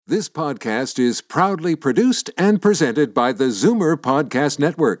This podcast is proudly produced and presented by the Zoomer Podcast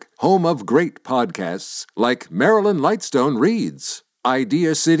Network, home of great podcasts like Marilyn Lightstone Reads,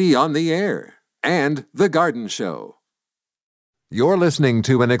 Idea City on the Air, and The Garden Show. You're listening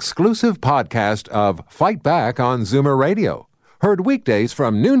to an exclusive podcast of Fight Back on Zoomer Radio, heard weekdays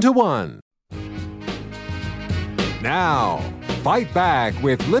from noon to 1. Now, Fight Back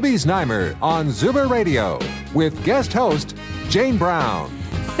with Libby Znaimer on Zoomer Radio with guest host Jane Brown.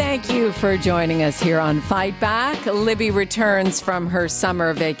 Thank you for joining us here on Fight Back. Libby returns from her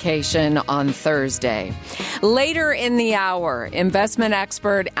summer vacation on Thursday. Later in the hour, investment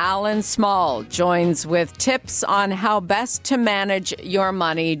expert Alan Small joins with tips on how best to manage your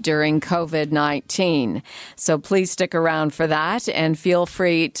money during COVID-19. So please stick around for that and feel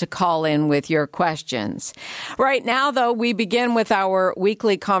free to call in with your questions. Right now, though, we begin with our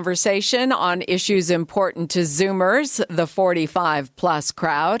weekly conversation on issues important to Zoomers, the 45-plus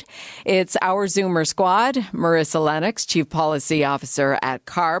crowd. It's our Zoomer squad, Marissa Lennox, Chief Policy Officer at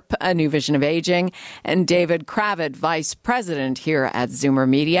CARP, A New Vision of Aging, and David Cravit, Vice President here at Zoomer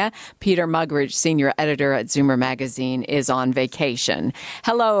Media. Peter Muggeridge, Senior Editor at Zoomer Magazine, is on vacation.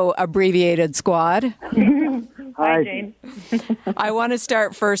 Hello, abbreviated squad. Hi, Jane. I want to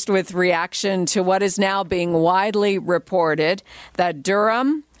start first with reaction to what is now being widely reported that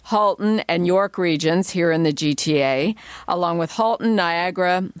Durham, Halton and York regions here in the GTA, along with Halton,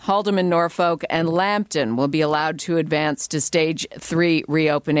 Niagara, Haldimand, Norfolk, and Lambton will be allowed to advance to Stage 3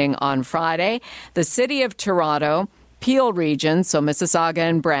 reopening on Friday. The City of Toronto, Peel region, so Mississauga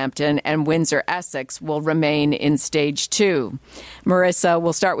and Brampton, and Windsor-Essex will remain in Stage 2. Marissa,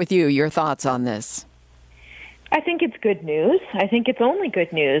 we'll start with you. Your thoughts on this? I think it's good news. I think it's only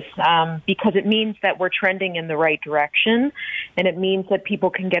good news because it means that we're trending in the right direction, and it means that people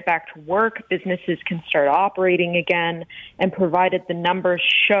can get back to work, businesses can start operating again, and provided the numbers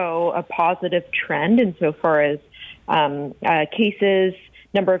show a positive trend insofar as cases,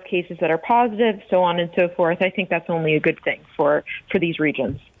 number of cases that are positive, so on and so forth. I think that's only a good thing for these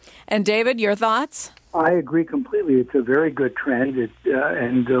regions. And David, your thoughts? I agree completely. It's a very good trend.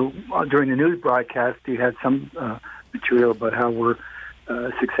 During the news broadcast, you had some material about how we're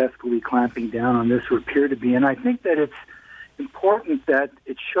successfully clamping down on this, or appear to be. And I think that it's important that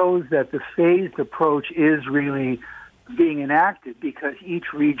it shows that the phased approach is really being enacted, because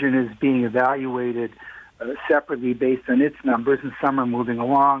each region is being evaluated separately based on its numbers, and some are moving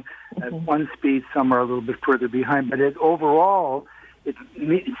along at one speed, some are a little bit further behind. But overall, it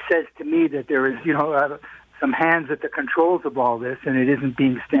says to me that there is, some hands at the controls of all this, and it isn't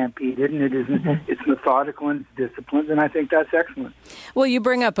being stampeded, and it isn't. It's methodical and it's disciplined, and I think that's excellent. Well, you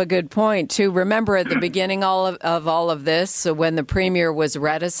bring up a good point too. Remember at the beginning of all of this, when the Premier was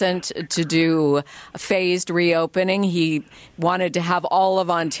reticent to do a phased reopening, he wanted to have all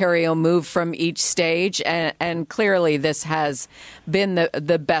of Ontario move from each stage, and clearly this has been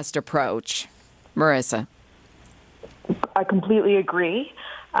the best approach. Marissa. I completely agree.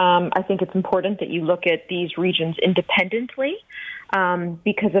 I think it's important that you look at these regions independently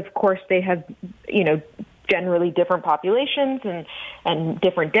because, of course, they have, generally different populations and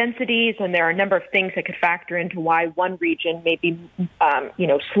different densities, and there are a number of things that could factor into why one region may be,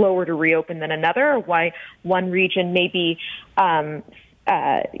 slower to reopen than another, or why one region may be,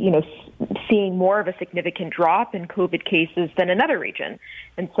 seeing more of a significant drop in COVID cases than another region.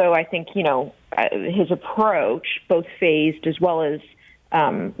 And so I think, his approach, both phased as well as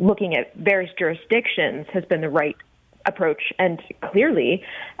looking at various jurisdictions, has been the right approach. And clearly,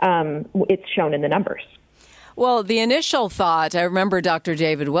 it's shown in the numbers. Well, the initial thought, I remember Dr.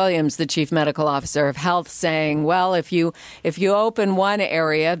 David Williams, the Chief Medical Officer of Health, saying, well, if you open one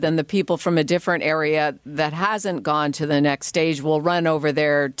area, then the people from a different area that hasn't gone to the next stage will run over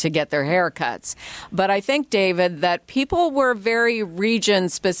there to get their haircuts. But I think, David, that people were very region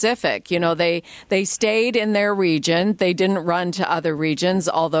specific. They stayed in their region. They didn't run to other regions,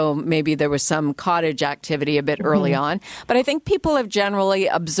 although maybe there was some cottage activity a bit early on. But I think people have generally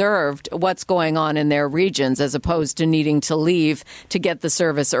observed what's going on in their regions, as opposed to needing to leave to get the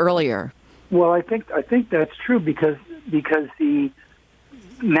service earlier. Well, I think that's true because the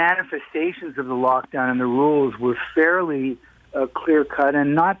manifestations of the lockdown and the rules were fairly clear-cut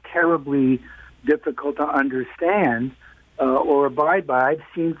and not terribly difficult to understand or abide by. I've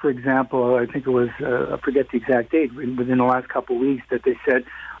seen, for example, I think it was, I forget the exact date, within the last couple of weeks, that they said,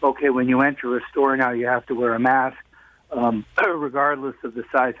 okay, when you enter a store now you have to wear a mask regardless of the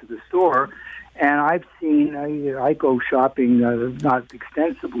size of the store. And I've seen, I go shopping, not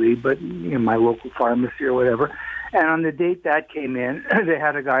extensively, but in my local pharmacy or whatever, And on the date that came in, they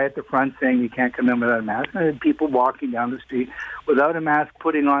had a guy at the front saying you can't come in without a mask. And there were people walking down the street without a mask,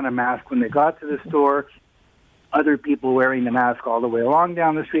 putting on a mask when they got to the store. Other people wearing the mask all the way along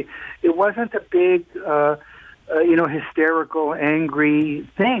down the street. It wasn't a big, hysterical, angry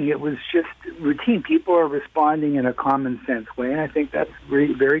thing. It was just routine. People are responding in a common sense way, and I think that's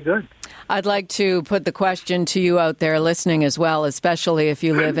very, very good. I'd like to put the question to you out there listening as well, especially if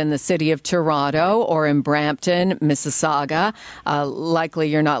you live in the city of Toronto or in Brampton, Mississauga. Likely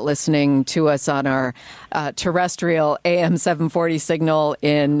you're not listening to us on our terrestrial AM 740 signal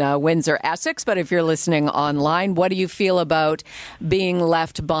in Windsor, Essex, but if you're listening online, what do you feel about being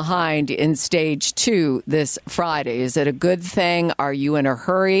left behind in stage 2 this Friday? Is it a good thing? Are you in a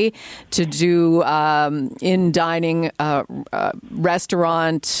hurry to do in-dining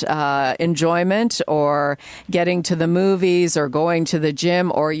restaurant enjoyment, or getting to the movies, or going to the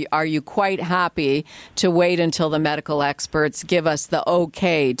gym, or are you quite happy to wait until the medical experts give us the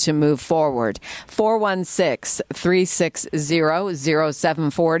okay to move forward?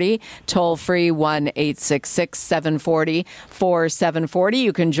 416-360-0740, toll free 1-866-740-4740.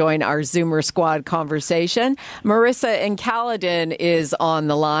 You can join our Zoomer Squad conversation. Marissa in Caledon is on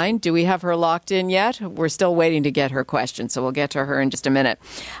the line. Do we have her locked in yet? We're still waiting to get her question, so we'll get to her in just a minute.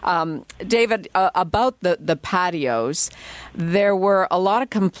 David, about the patios, there were a lot of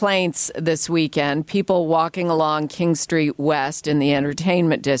complaints this weekend, people walking along King Street West in the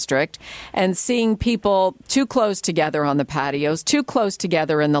entertainment district and seeing people too close together on the patios, too close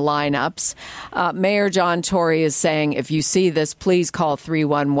together in the lineups. Mayor John Tory is saying, if you see this, please call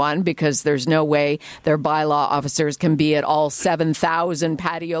 311, because there's no way their bylaw officers can be at all 7,000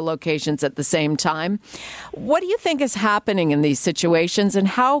 patio locations at the same time. What do you think is happening in these situations, and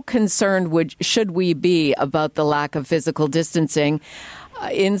how concerned should we be about the lack of physical distancing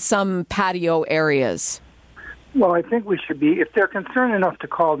in some patio areas? Well, I think we should be, if they're concerned enough to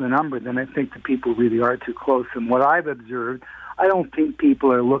call the number, then I think the people really are too close. And what I've observed, I don't think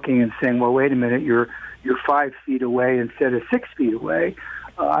people are looking and saying, well, wait a minute, you're 5 feet away instead of 6 feet away.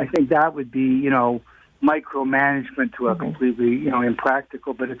 I think that would be, micromanagement to a completely,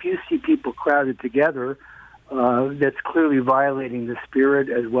 impractical. But if you see people crowded together, that's clearly violating the spirit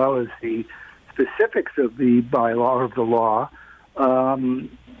as well as the specifics of the bylaw or of the law.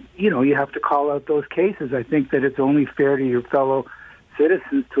 You have to call out those cases. I think that it's only fair to your fellow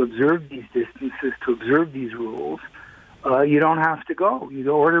citizens to observe these distances, to observe these rules. You don't have to go. You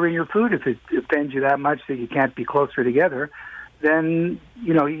go ordering your food. If it offends you that much that you can't be closer together, then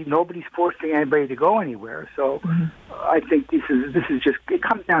nobody's forcing anybody to go anywhere. So I think this is just, it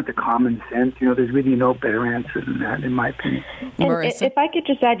comes down to common sense. There's really no better answer than that, in my opinion. And if I could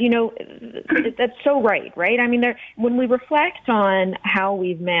just add, that's so right? I mean, when we reflect on how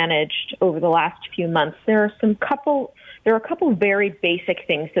we've managed over the last few months, there are a couple very basic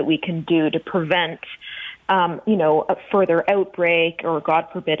things that we can do to prevent a further outbreak or, God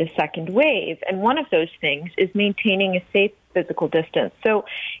forbid, a second wave. And one of those things is maintaining a safe physical distance. So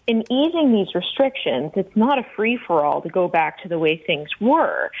in easing these restrictions, it's not a free-for-all to go back to the way things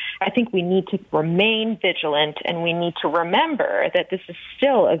were. I think we need to remain vigilant, and we need to remember that this is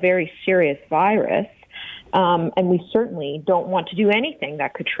still a very serious virus, and we certainly don't want to do anything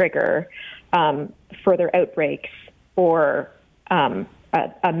that could trigger further outbreaks or a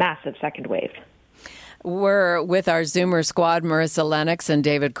massive second wave. We're with our Zoomer squad, Marissa, Lennox, and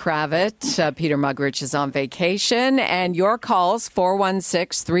David Cravit. Peter Muggeridge is on vacation. And your calls,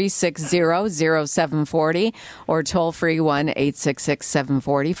 416-360-0740 or toll-free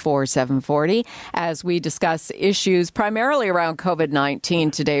 1-866-740-4740, as we discuss issues primarily around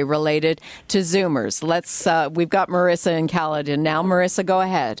COVID-19 today related to Zoomers. We've got Marissa in Caledon now. Marissa, go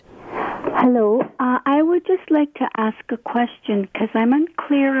ahead. Hello. I would just like to ask a question because I'm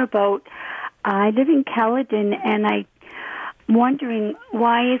unclear about... I live in Caledon, and I'm wondering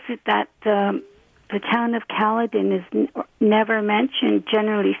why is it that the town of Caledon is never mentioned,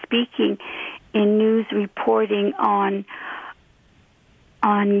 generally speaking, in news reporting on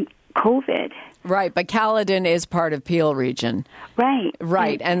COVID. Right, but Caledon is part of Peel Region.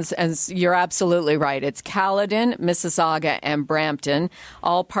 Right. And you're absolutely right. It's Caledon, Mississauga, and Brampton,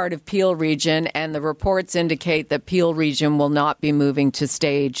 all part of Peel Region, and the reports indicate that Peel Region will not be moving to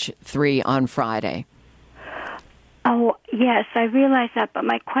Stage 3 on Friday. Oh, yes, I realize that, but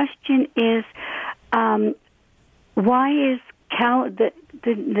my question is, why is the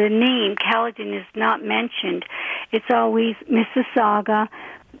name Caledon is not mentioned? It's always Mississauga,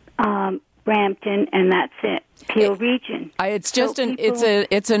 Brampton, and that's it. Peel Region. It's just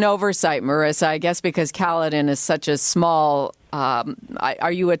it's an oversight, Marissa. I guess because Caledon is such a small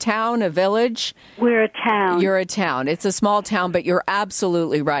Are you a town, a village? We're a town. You're a town. It's a small town, but you're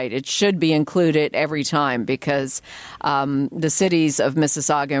absolutely right. It should be included every time because the cities of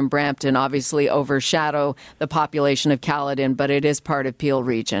Mississauga and Brampton obviously overshadow the population of Caledon, but it is part of Peel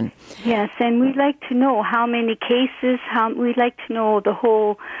Region. Yes, and we'd like to know how many cases, we'd like to know the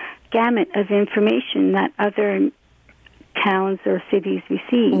whole gamut of information that other towns or cities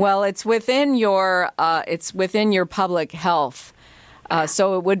receive. Well, it's within your public health.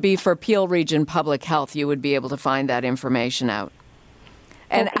 So it would be for Peel Region Public Health. You would be able to find that information out.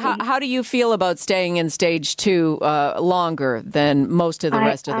 And okay. how do you feel about staying in stage 2 longer than most of the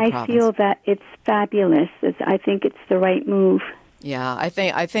rest of the province? I feel that it's fabulous. I think it's the right move. Yeah, I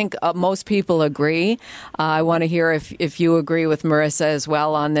think most people agree. I want to hear if you agree with Marissa as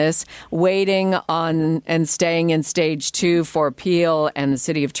well on this. Waiting on and staying in stage 2 for Peel and the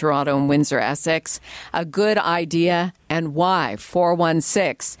City of Toronto and Windsor, Essex. A good idea, and why?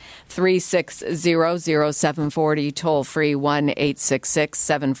 416-360-0740, toll free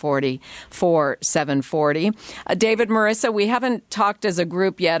 1-866-740-4740. David, Marissa, we haven't talked as a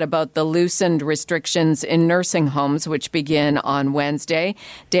group yet about the loosened restrictions in nursing homes, which begin on Wednesday.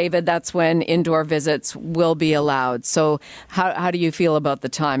 David, that's when indoor visits will be allowed. So how do you feel about the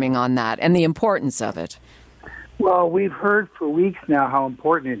timing on that and the importance of it? Well, we've heard for weeks now how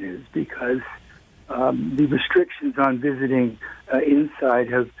important it is because the restrictions on visiting inside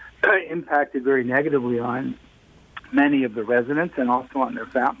have impacted very negatively on many of the residents and also on their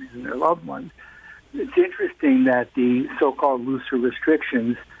families and their loved ones. It's interesting that the so-called looser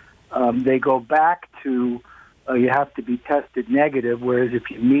restrictions, they go back to you have to be tested negative, whereas if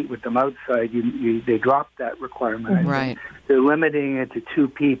you meet with them outside, they drop that requirement. Right. They're limiting it to 2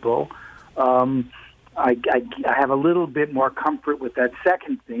 people. I have a little bit more comfort with that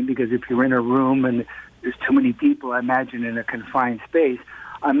second thing because if you're in a room and there's too many people, I imagine in a confined space.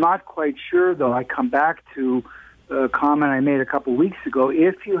 I'm not quite sure, though. I come back to a comment I made a couple weeks ago.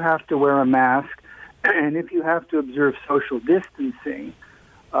 If you have to wear a mask and if you have to observe social distancing,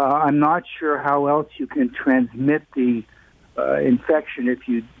 I'm not sure how else you can transmit the infection if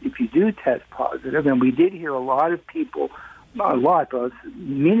you do test positive. And we did hear a lot of people, not a lot, but a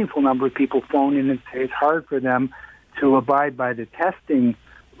meaningful number of people phone in and say it's hard for them to abide by the testing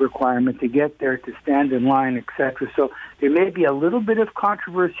requirement to get there, to stand in line, etc. So there may be a little bit of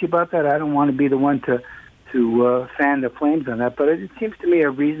controversy about that. I don't want to be the one to fan the flames on that, but it seems to me a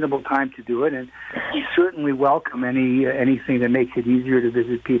reasonable time to do it, and we certainly welcome anything that makes it easier to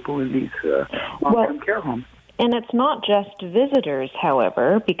visit people in these long-term care homes. And it's not just visitors,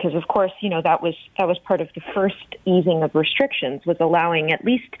 however, because of course, that was part of the first easing of restrictions, was allowing at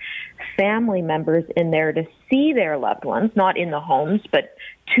least family members in there to see their loved ones, not in the homes, but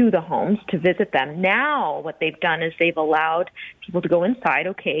to the homes to visit them. Now what they've done is they've allowed people to go inside,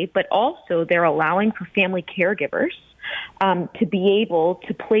 okay, but also they're allowing for family caregivers to be able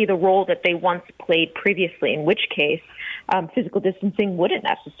to play the role that they once played previously, in which case physical distancing wouldn't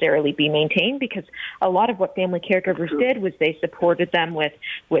necessarily be maintained, because a lot of what family caregivers did was they supported them with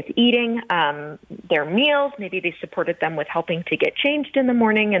eating their meals. Maybe they supported them with helping to get changed in the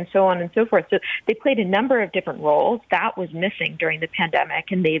morning and so on and so forth. So they played a number of different roles. That was missing during the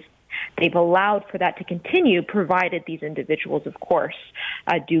pandemic, and they've allowed for that to continue, provided these individuals, of course,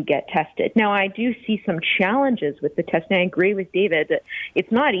 do get tested. Now, I do see some challenges with the testing. I agree with David that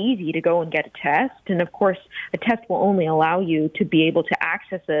it's not easy to go and get a test. And, of course, a test will only allow you to be able to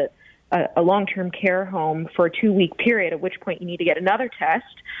access a long-term care home for a 2-week period, at which point you need to get another test.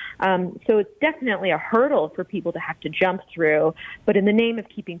 So it's definitely a hurdle for people to have to jump through. But in the name of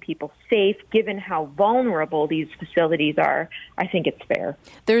keeping people safe, given how vulnerable these facilities are, I think it's fair.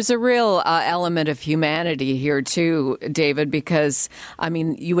 There's a real element of humanity here, too, David, because,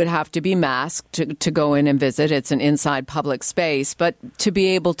 you would have to be masked to go in and visit. It's an inside public space. But to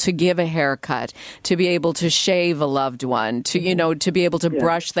be able to give a haircut, to be able to shave a loved one, to be able to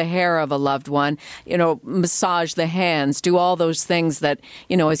brush the hair of a loved one, massage the hands, do all those things that,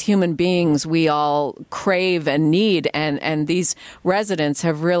 as human beings, we all crave and need. And these residents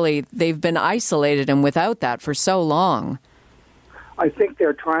they've been isolated and without that for so long. I think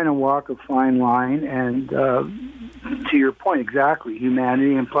they're trying to walk a fine line, and to your point, exactly,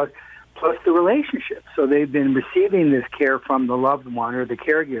 humanity and plus the relationship. So they've been receiving this care from the loved one or the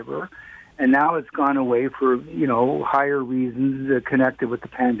caregiver, and now it's gone away for, higher reasons connected with the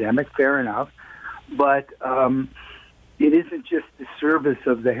pandemic. Fair enough. But it isn't just the service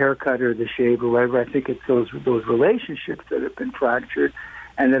of the haircut or the shave or whatever. I think it's those relationships that have been fractured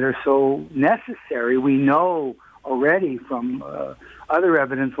and that are so necessary. We know already from other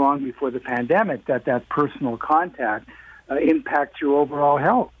evidence long before the pandemic that personal contact impact your overall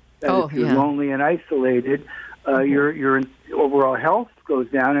health. If you're lonely and isolated, your overall health goes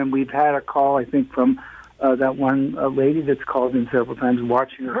down. And we've had a call, I think, from that one lady that's called in several times,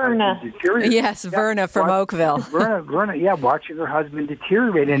 watching her husband deteriorate. Yes, Verna from Oakville. Verna, watching her husband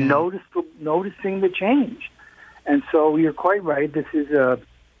deteriorate and noticing the change. And so you're quite right. This is in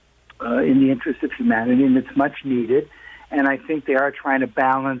the interest of humanity, and it's much needed. And I think they are trying to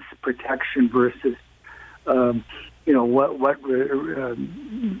balance protection versus, the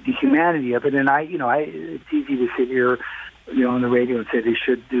humanity of it. And it's easy to sit here, on the radio and say they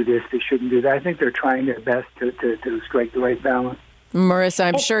should do this, they shouldn't do that. I think they're trying their best to strike the right balance. Marissa,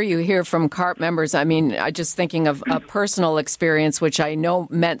 I'm sure you hear from CARP members. I mean, I just thinking of a personal experience, which I know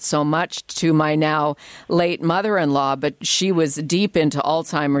meant so much to my now late mother-in-law, but she was deep into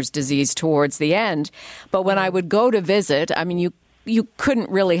Alzheimer's disease towards the end. But when I would go to visit, I mean, you couldn't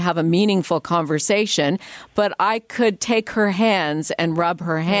really have a meaningful conversation, but I could take her hands and rub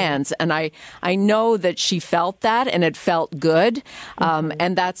her hands. And I know that she felt that, and it felt good.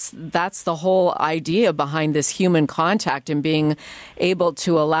 And that's the whole idea behind this human contact and being able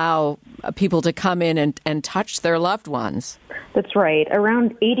to allow people to come in and touch their loved ones. That's right.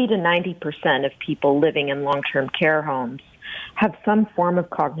 Around 80 to 90% of people living in long-term care homes have some form of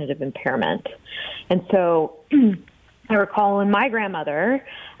cognitive impairment. And so I recall when my grandmother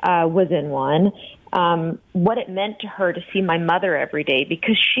was in one, what it meant to her to see my mother every day,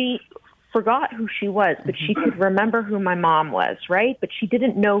 because she forgot who she was, but she could remember who my mom was, right? But she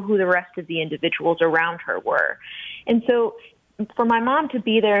didn't know who the rest of the individuals around her were. And so for my mom to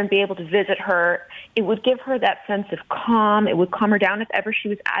be there and be able to visit her, it would give her that sense of calm. It would calm her down if ever she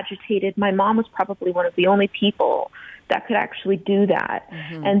was agitated. My mom was probably one of the only people that could actually do that.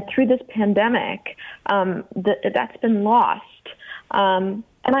 And through this pandemic, that's been lost. And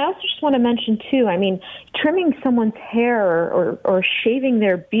I also just want to mention, too, I mean, trimming someone's hair or shaving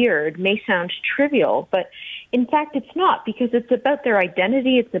their beard may sound trivial, but in fact, it's not, because it's about their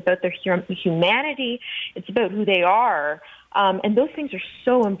identity, it's about their humanity, it's about who they are. And those things are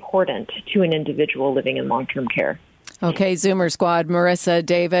so important to an individual living in long-term care. Okay, Zoomer Squad, Marissa,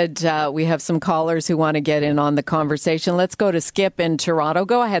 David, we have some callers who want to get in on the conversation. Let's go to Skip in Toronto.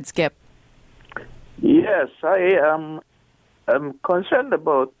 Go ahead, Skip. Yes, I am concerned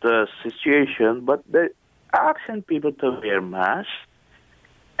about the situation, but they're asking people to wear masks.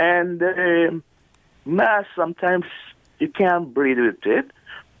 And the mask, sometimes you can't breathe with it.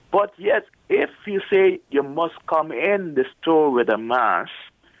 But yet, if you say you must come in the store with a mask,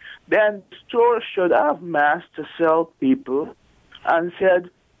 then the store should have masks to sell people and said,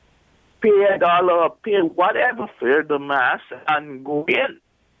 pay $1 or pay whatever for the mask and go in.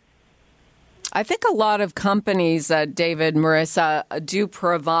 I think a lot of companies, David, Marissa, do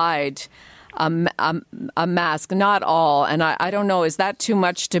provide a mask, not all. And I don't know, is that too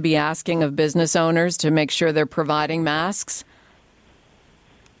much to be asking of business owners to make sure they're providing masks?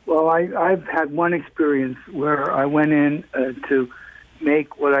 Well, I've had one experience where I went in to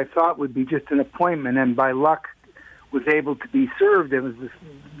make what I thought would be just an appointment, and by luck was able to be served. It was a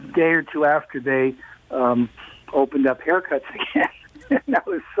day or two after they opened up haircuts again. And I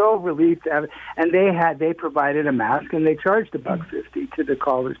was so relieved to have it. And they provided a mask, and they charged $1.50 to the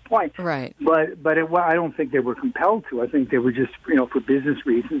caller's point. Right. But I don't think they were compelled to. I think they were just, for business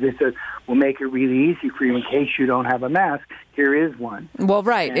reasons. They said, we'll make it really easy for you in case you don't have a mask. Here is one. Well,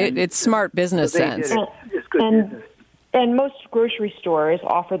 right. It's smart business sense. It's good business. And most grocery stores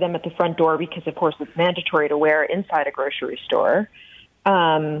offer them at the front door because, of course, it's mandatory to wear inside a grocery store.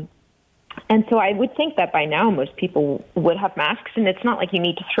 And so I would think that by now most people would have masks, and it's not like you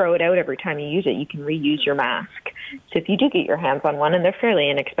need to throw it out every time you use it. You can reuse your mask. So if you do get your hands on one, and they're fairly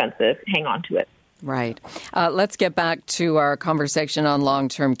inexpensive, hang on to it. Right. Let's get back to our conversation on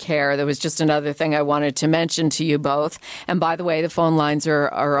long-term care. There was just another thing I wanted to mention to you both. And by the way, the phone lines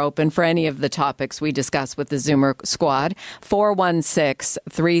are open for any of the topics we discuss with the Zoomer Squad.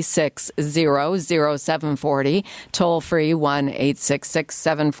 416-360-0740. Toll free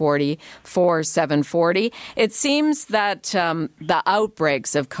 1-866-740-4740. It seems that the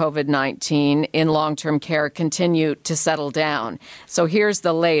outbreaks of COVID-19 in long-term care continue to settle down. So here's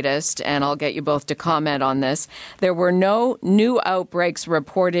the latest, and I'll get you both to comment on this. There were no new outbreaks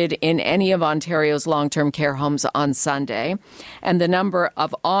reported in any of Ontario's long-term care homes on Sunday, and the number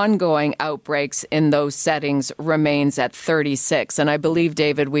of ongoing outbreaks in those settings remains at 36. And I believe,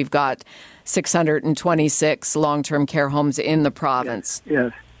 David, we've got 626 long-term care homes in the province.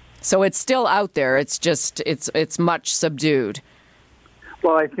 Yes. So it's still out there. It's just it's much subdued.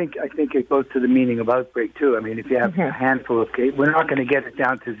 Well, I think it goes to the meaning of outbreak too. I mean, if you have a handful of cases, we're not going to get it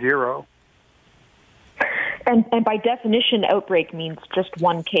down to zero. And by definition, outbreak means just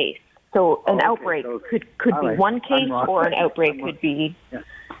one case. So an outbreak could be right. one case, or an outbreak could be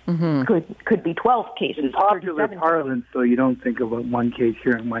could be 12 cases. In popular parlance, so you don't think of one case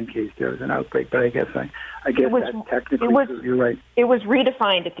here and one case there as an outbreak. But I guess that's technically true. You're right. It was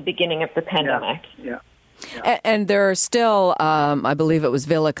redefined at the beginning of the pandemic. Yeah. And there are still, I believe it was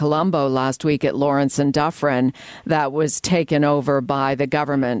Villa Colombo last week at Lawrence and Dufferin that was taken over by the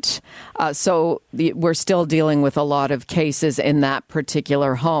government. So we're still dealing with a lot of cases in that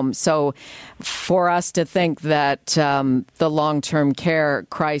particular home. So for us to think that the long-term care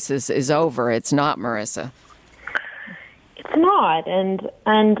crisis is over, it's not, Marissa. It's not.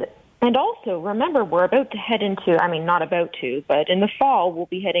 And also, remember, we're about to head into, not about to, but in the fall, we'll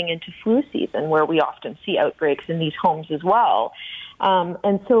be heading into flu season, where we often see outbreaks in these homes as well.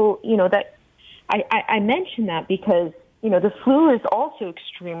 And so, that I mention that because, the flu is also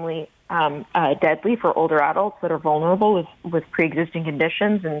extremely deadly for older adults that are vulnerable with pre-existing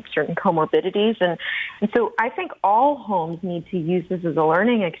conditions and certain comorbidities. And so I think all homes need to use this as a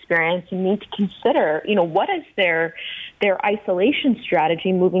learning experience and need to consider, what is their isolation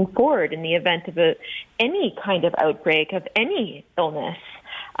strategy moving forward in the event of any kind of outbreak of any illness.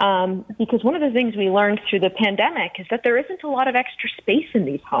 Because one of the things we learned through the pandemic is that there isn't a lot of extra space in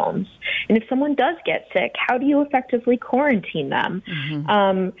these homes. And if someone does get sick, how do you effectively quarantine them?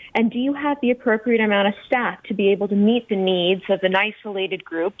 And do you have the appropriate amount of staff to be able to meet the needs of an isolated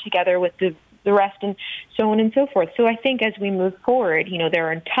group together with the rest, and so on and so forth. So I think as we move forward, there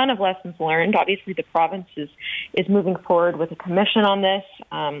are a ton of lessons learned. Obviously, the province is moving forward with a commission on this,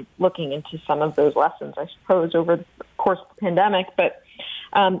 looking into some of those lessons, I suppose, over the course of the pandemic. But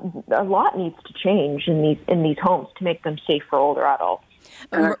a lot needs to change in these homes to make them safe for older adults.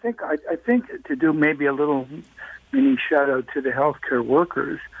 And I think to do maybe a little mini shout out to the healthcare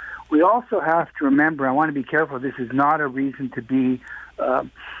workers, we also have to remember, I want to be careful, this is not a reason to be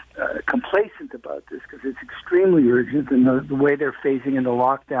complacent about this, because it's extremely urgent, and the way they're phasing into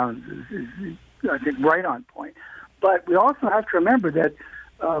lockdowns is, I think, right on point. But we also have to remember that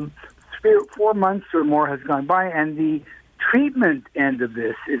 4 months or more has gone by, and the treatment end of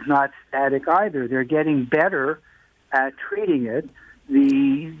this is not static either. They're getting better at treating it.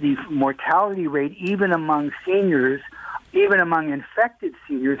 The mortality rate, even among seniors, even among infected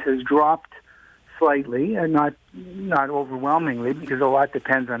seniors, has dropped slightly, and not overwhelmingly, because a lot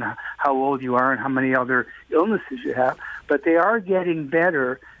depends on how old you are and how many other illnesses you have. But they are getting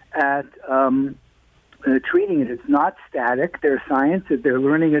better at treating it. It's not static. They're science. They're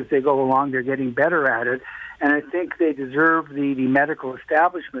learning as they go along. They're getting better at it. And I think they deserve, the medical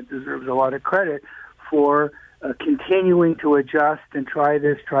establishment deserves a lot of credit for continuing to adjust and try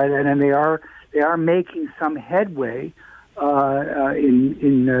this, try that. And they are making some headway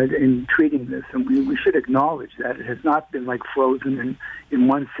in treating this, and we should acknowledge that it has not been like frozen in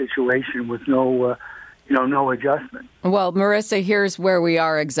one situation with no adjustment. Well, Marissa, here's where we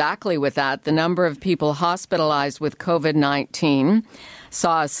are exactly with that. The number of people hospitalized with COVID-19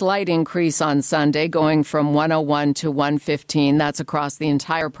 saw a slight increase on Sunday, going from 101 to 115. That's across the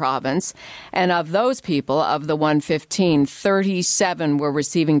entire province. And of those people, of the 115, 37 were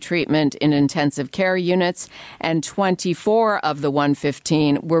receiving treatment in intensive care units, and 24 of the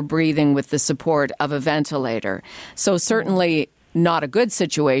 115 were breathing with the support of a ventilator. So certainly not a good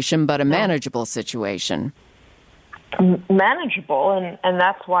situation, but a manageable situation. Manageable, and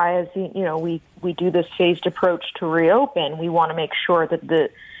that's why, as we do this phased approach to reopen, we want to make sure that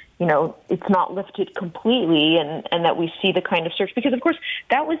it's not lifted completely, and that we see the kind of surge, because of course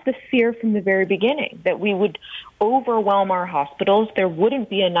that was the fear from the very beginning, that we would overwhelm our hospitals. There wouldn't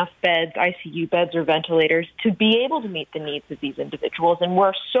be enough beds, ICU beds or ventilators, to be able to meet the needs of these individuals. And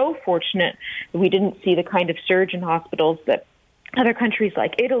we're so fortunate that we didn't see the kind of surge in hospitals that other countries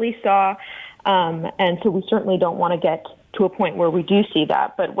like Italy saw. And so we certainly don't want to get to a point where we do see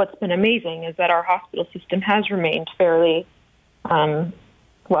that. But what's been amazing is that our hospital system has remained fairly,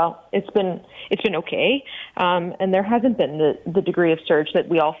 it's been okay. And there hasn't been the degree of surge that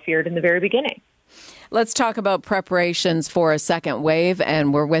we all feared in the very beginning. Let's talk about preparations for a second wave,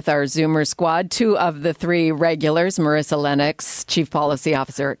 and we're with our Zoomer squad. Two of the three regulars, Marissa Lennox, Chief Policy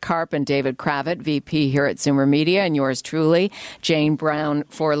Officer at CARP, and David Cravit, VP here at Zoomer Media, and yours truly, Jane Brown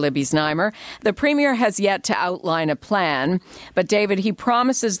for Libby Znaimer. The Premier has yet to outline a plan, but David, he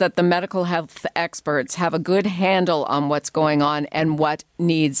promises that the medical health experts have a good handle on what's going on and what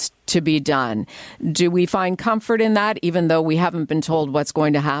needs to be done. Do we find comfort in that, even though we haven't been told what's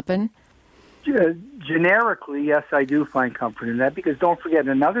going to happen? Generically, yes, I do find comfort in that, because don't forget,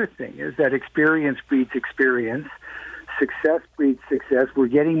 another thing is that experience breeds experience, success breeds success. We're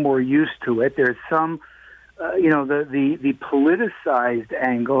getting more used to it. There's some the politicized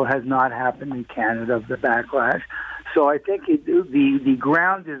angle has not happened in Canada of the backlash. So I think the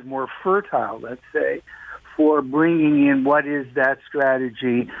ground is more fertile, let's say, for bringing in what is that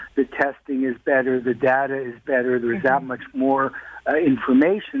strategy. The testing is better, the data is better, there's that much more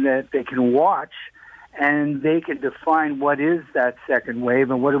information that they can watch, and they can define what is that second wave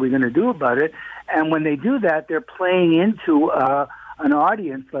and what are we going to do about it. And when they do that, they're playing into an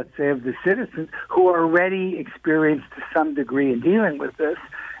audience, let's say, of the citizens who are already experienced to some degree in dealing with this.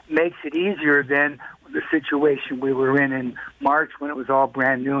 Makes it easier than the situation we were in March when it was all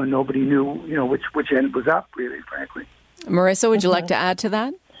brand new and nobody knew, which end was up, really, frankly. Marissa, would you like to add to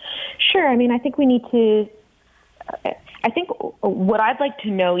that? Sure. I mean, I think we need to... I think what I'd like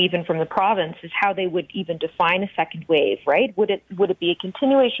to know, even from the province, is how they would even define a second wave, right? Would it be a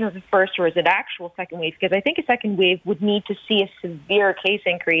continuation of the first, or is it actual second wave? Because I think a second wave would need to see a severe case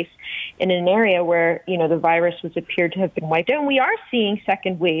increase in an area where, the virus appeared to have been wiped out. And we are seeing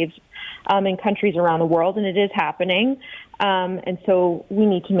second waves in countries around the world, and it is happening. And so we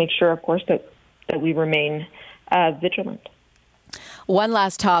need to make sure, of course, that we remain vigilant. One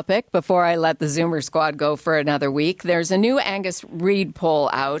last topic before I let the Zoomer squad go for another week. There's a new Angus Reid poll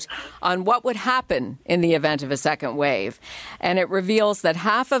out on what would happen in the event of a second wave. And it reveals that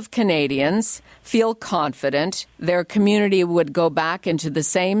half of Canadians feel confident their community would go back into the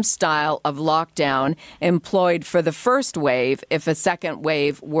same style of lockdown employed for the first wave if a second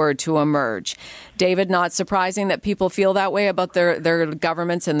wave were to emerge. David, not surprising that people feel that way about their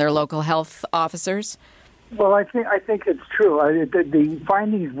governments and their local health officers? Well, I think it's true. The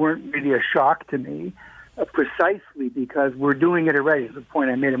findings weren't really a shock to me, precisely because we're doing it already. The point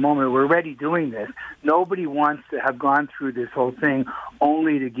I made a moment ago, we're already doing this. Nobody wants to have gone through this whole thing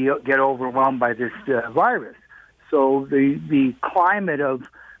only to get overwhelmed by this virus. So the climate of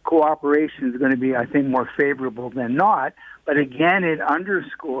cooperation is going to be, I think, more favorable than not. But again, it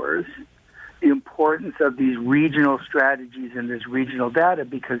underscores the importance of these regional strategies and this regional data,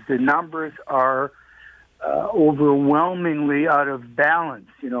 because the numbers are overwhelmingly out of balance.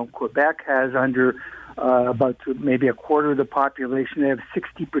 Quebec has under about maybe a quarter of the population. They have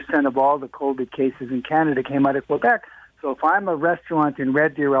 60% of all the COVID cases in Canada came out of Quebec. So if I'm a restaurant in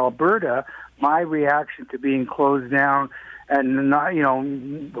Red Deer, Alberta, my reaction to being closed down and not,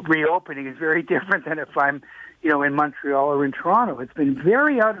 reopening is very different than if I'm, in Montreal or in Toronto. It's been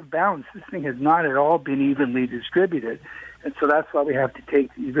very out of balance. This thing has not at all been evenly distributed. And so that's why we have to take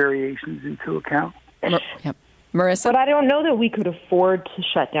these variations into account. Yep. Marissa? But I don't know that we could afford to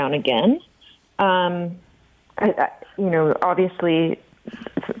shut down again. Obviously,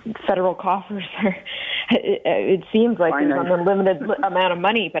 federal coffers are, it seems like there's an unlimited amount of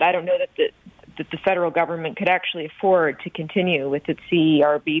money, but I don't know that the federal government could actually afford to continue with its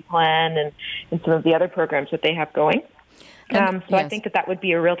CERB plan and some of the other programs that they have going. Yes. I think that would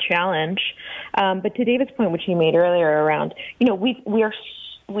be a real challenge. But to David's point, which he made earlier around,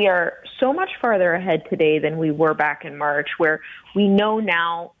 we are so much farther ahead today than we were back in March, where we know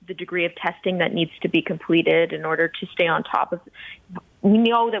now the degree of testing that needs to be completed in order to stay on top of. We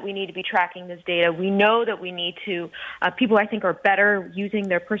know that we need to be tracking this data. We know that we need to. People, I think, are better using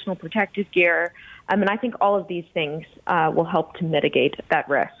their personal protective gear. And I think all of these things will help to mitigate that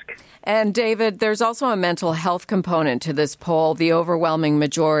risk. And David, there's also a mental health component to this poll. The overwhelming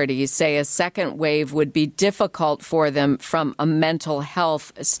majority say a second wave would be difficult for them from a mental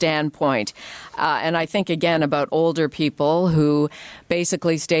health standpoint. And I think, again, about older people who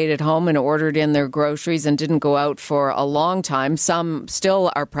basically stayed at home and ordered in their groceries and didn't go out for a long time. Some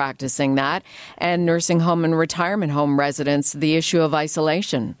still are practicing that. And nursing home and retirement home residents, the issue of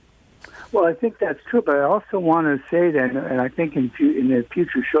isolation. Well, I think that's true, but I also want to say that, and I think in the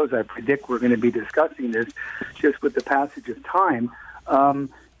future shows, I predict we're going to be discussing this just with the passage of time.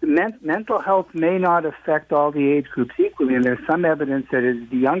 Mental health may not affect all the age groups equally, and there's some evidence that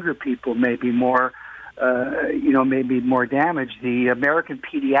the younger people may be more, damaged. The American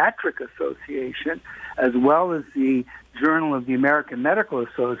Pediatric Association, as well as the Journal of the American Medical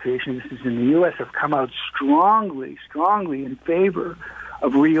Association, this is in the U.S., have come out strongly in favor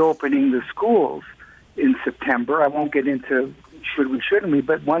of reopening the schools in September. I won't get into should we, shouldn't we,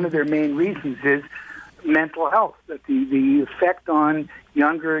 but one of their main reasons is mental health, that the effect on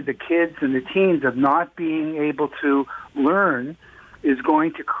the kids and the teens of not being able to learn is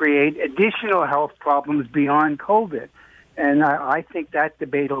going to create additional health problems beyond COVID. And I think that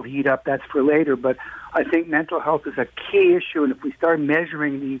debate will heat up. That's for later. But I think mental health is a key issue. And if we start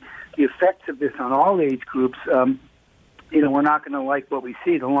measuring the effects of this on all age groups, we're not going to like what we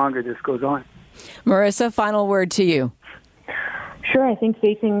see the longer this goes on. Marissa, final word to you. Sure, I think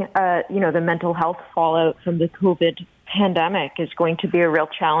facing, the mental health fallout from the COVID pandemic is going to be a real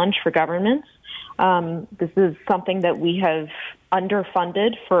challenge for governments. This is something that we have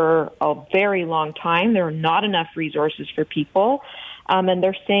underfunded for a very long time. There are not enough resources for people. And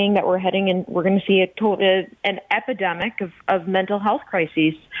they're saying that we're going to see an epidemic of mental health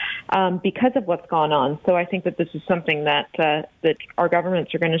crises because of what's gone on. So I think that this is something that our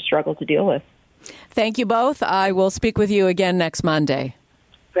governments are going to struggle to deal with. Thank you both. I will speak with you again next Monday.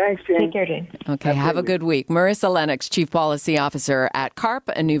 Thanks, Jane. Take care, Jane. Okay, have a good week. Marissa Lennox, Chief Policy Officer at CARP,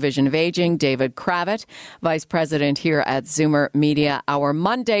 A New Vision of Aging. David Cravit, Vice President here at Zoomer Media, our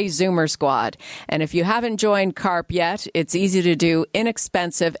Monday Zoomer Squad. And if you haven't joined CARP yet, it's easy to do,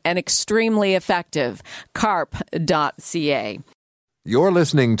 inexpensive, and extremely effective. CARP.ca. You're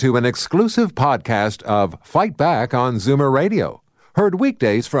listening to an exclusive podcast of Fight Back on Zoomer Radio. Heard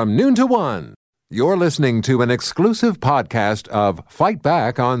weekdays from noon to 1. You're listening to an exclusive podcast of Fight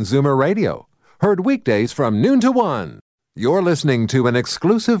Back on Zoomer Radio. Heard weekdays from noon to 1. You're listening to an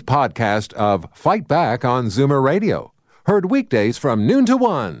exclusive podcast of Fight Back on Zoomer Radio. Heard weekdays from noon to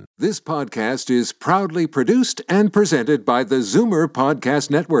 1. This podcast is proudly produced and presented by the Zoomer Podcast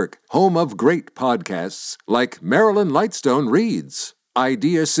Network, home of great podcasts like Marilyn Lightstone Reads,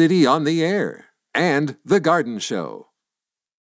 Idea City on the Air, and The Garden Show.